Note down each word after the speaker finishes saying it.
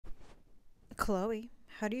Chloe,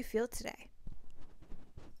 how do you feel today?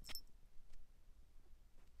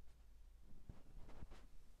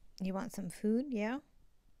 You want some food? Yeah.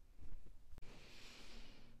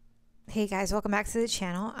 Hey guys, welcome back to the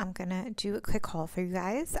channel. I'm gonna do a quick haul for you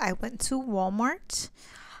guys. I went to Walmart.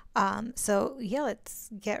 So yeah, let's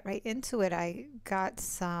get right into it. I got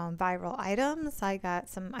some viral items. I got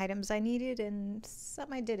some items I needed and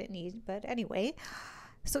some I didn't need. But anyway,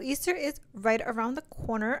 so Easter is right around the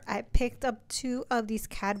corner. I picked up 2 of these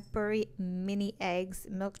Cadbury mini eggs.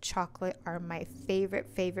 Milk chocolate are my favorite.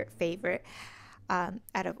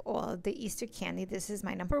 Out of all of the Easter candy, this is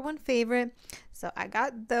my #1 favorite. So I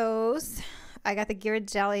got those. I got the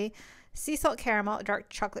Ghirardelli sea salt caramel dark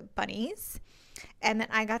chocolate bunnies. And then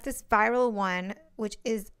I got this viral one, which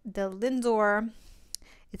is the Lindor.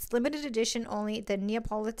 It's limited edition only, the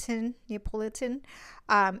Neapolitan.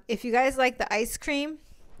 If you guys like the ice cream,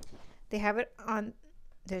 they have it on.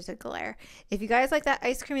 There's a glare. If you guys like that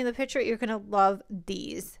ice cream in the picture, you're gonna love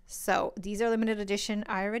these. So these are limited edition.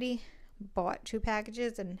 I already bought 2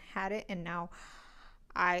 packages and had it, and now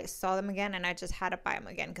I saw them again and I just had to buy them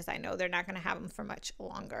again because I know they're not going to have them for much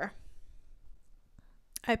longer.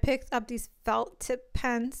 I picked up these felt tip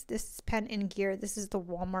pens. This is Pen in Gear. This is the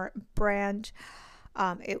Walmart brand.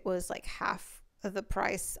 It was like half of the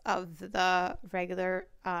price of the regular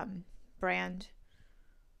brand.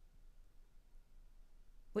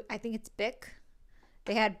 I think it's Bic.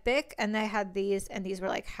 They had Bic and they had these, and these were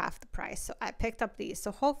like half the price. So I picked up these. So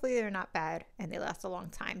hopefully they're not bad and they last a long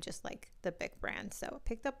time, just like the Bic brand. So I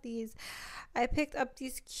picked up these. I picked up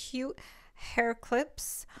these cute hair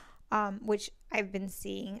clips, which I've been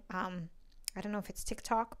seeing. I don't know if it's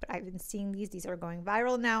TikTok, but I've been seeing these. These are going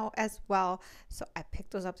viral now as well. So I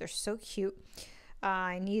picked those up. They're so cute.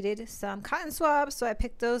 I needed some cotton swabs, so I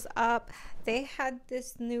picked those up. They had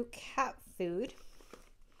this new cat food.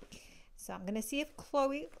 So I'm going to see if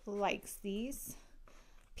Chloe likes these.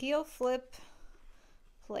 Peel Flip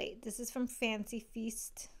Plate. This is from Fancy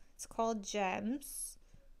Feast. It's called Gems.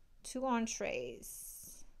 2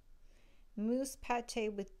 entrees. Mousse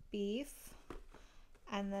pate with beef.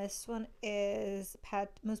 And this one is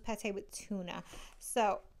mousse pate with tuna.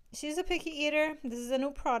 So she's a picky eater. This is a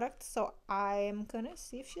new product. So I'm going to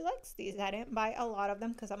see if she likes these. I didn't buy a lot of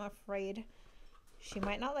them because I'm afraid she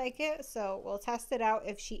might not like it, so we'll test it out.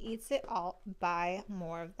 If she eats it, I'll buy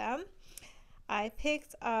more of them. I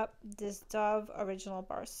picked up this Dove Original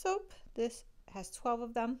Bar Soap. This has 12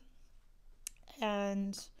 of them.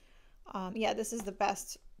 And yeah, this is the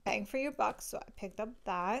best bang for your buck, so I picked up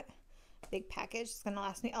that. Big package. It's going to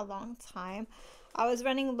last me a long time. I was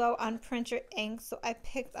running low on printer ink, so I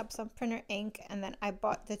picked up some printer ink, and then I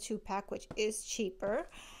bought the 2-pack, which is cheaper.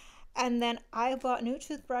 And then I bought new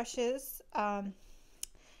toothbrushes.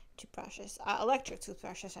 Electric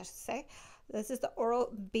toothbrushes, I should say. This is the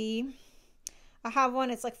Oral-B. I have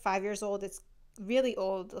one. It's like 5 years old. It's really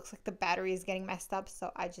old. It looks like the battery is getting messed up,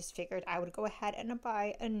 so I just figured I would go ahead and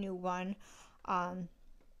buy a new one.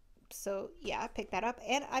 So yeah, I picked that up,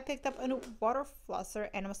 and I picked up a new water flosser,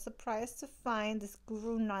 and I was surprised to find this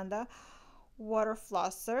Guru Nanda water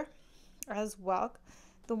flosser as well.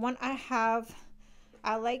 The one I have,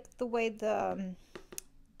 I like the way the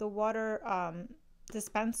water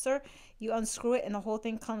dispenser, you unscrew it and the whole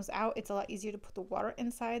thing comes out. It's a lot easier to put the water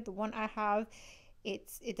inside. The one I have,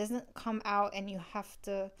 it doesn't come out, and you have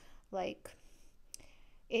to, like,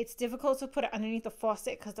 it's difficult to put it underneath the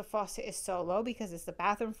faucet because the faucet is so low because it's the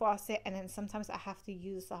bathroom faucet, and then sometimes I have to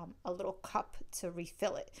use a little cup to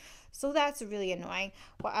refill it. So that's really annoying.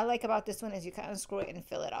 What I like about this one is you can unscrew it and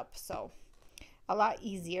fill it up, so a lot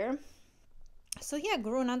easier. So yeah,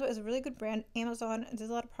 Guru Nanda is a really good brand. Amazon, there's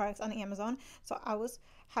a lot of products on Amazon, so I was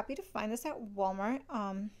happy to find this at Walmart.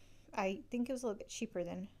 I think it was a little bit cheaper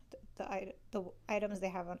than the items they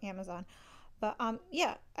have on Amazon. But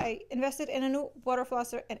yeah, I invested in a new water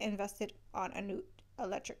flosser and invested on a new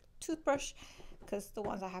electric toothbrush because the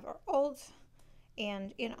ones I have are old,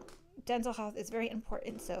 and you know, dental health is very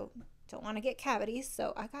important, so don't want to get cavities.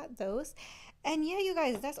 So I got those, and yeah, you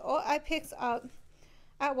guys, that's all I picked up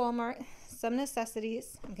at Walmart. Some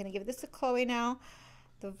necessities. I'm gonna give this to Chloe now.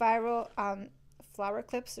 The viral flower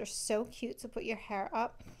clips are so cute to put your hair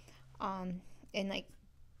up in like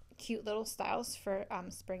cute little styles for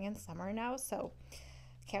spring and summer now, so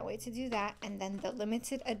can't wait to do that. And then the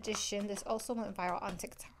limited edition, this also went viral on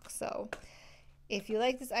TikTok, so if you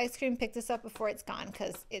like this ice cream, pick this up before it's gone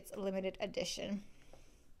because it's a limited edition.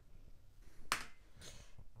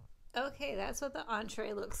 Okay, that's what the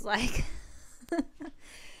entree looks like.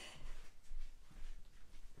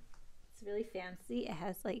 It's really fancy. It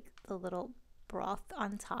has like the little broth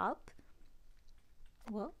on top.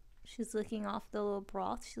 Well, She's licking off the little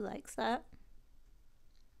broth. She likes that.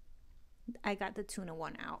 I got the tuna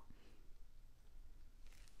one out.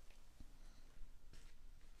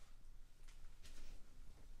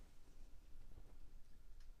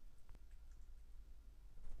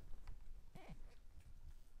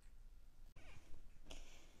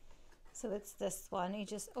 So it's this one. You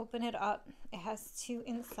just open it up. It has two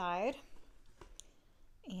inside.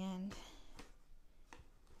 And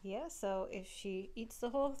yeah, so if she eats the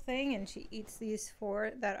whole thing and she eats these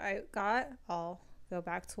 4 that I got, I'll go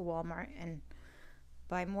back to Walmart and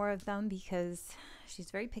buy more of them because she's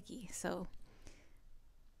very picky. So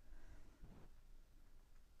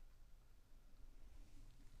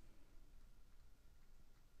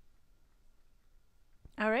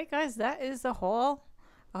all right, guys, that is the haul.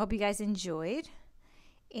 I hope you guys enjoyed,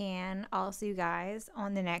 and I'll see you guys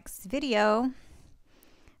on the next video.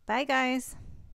 Bye, guys.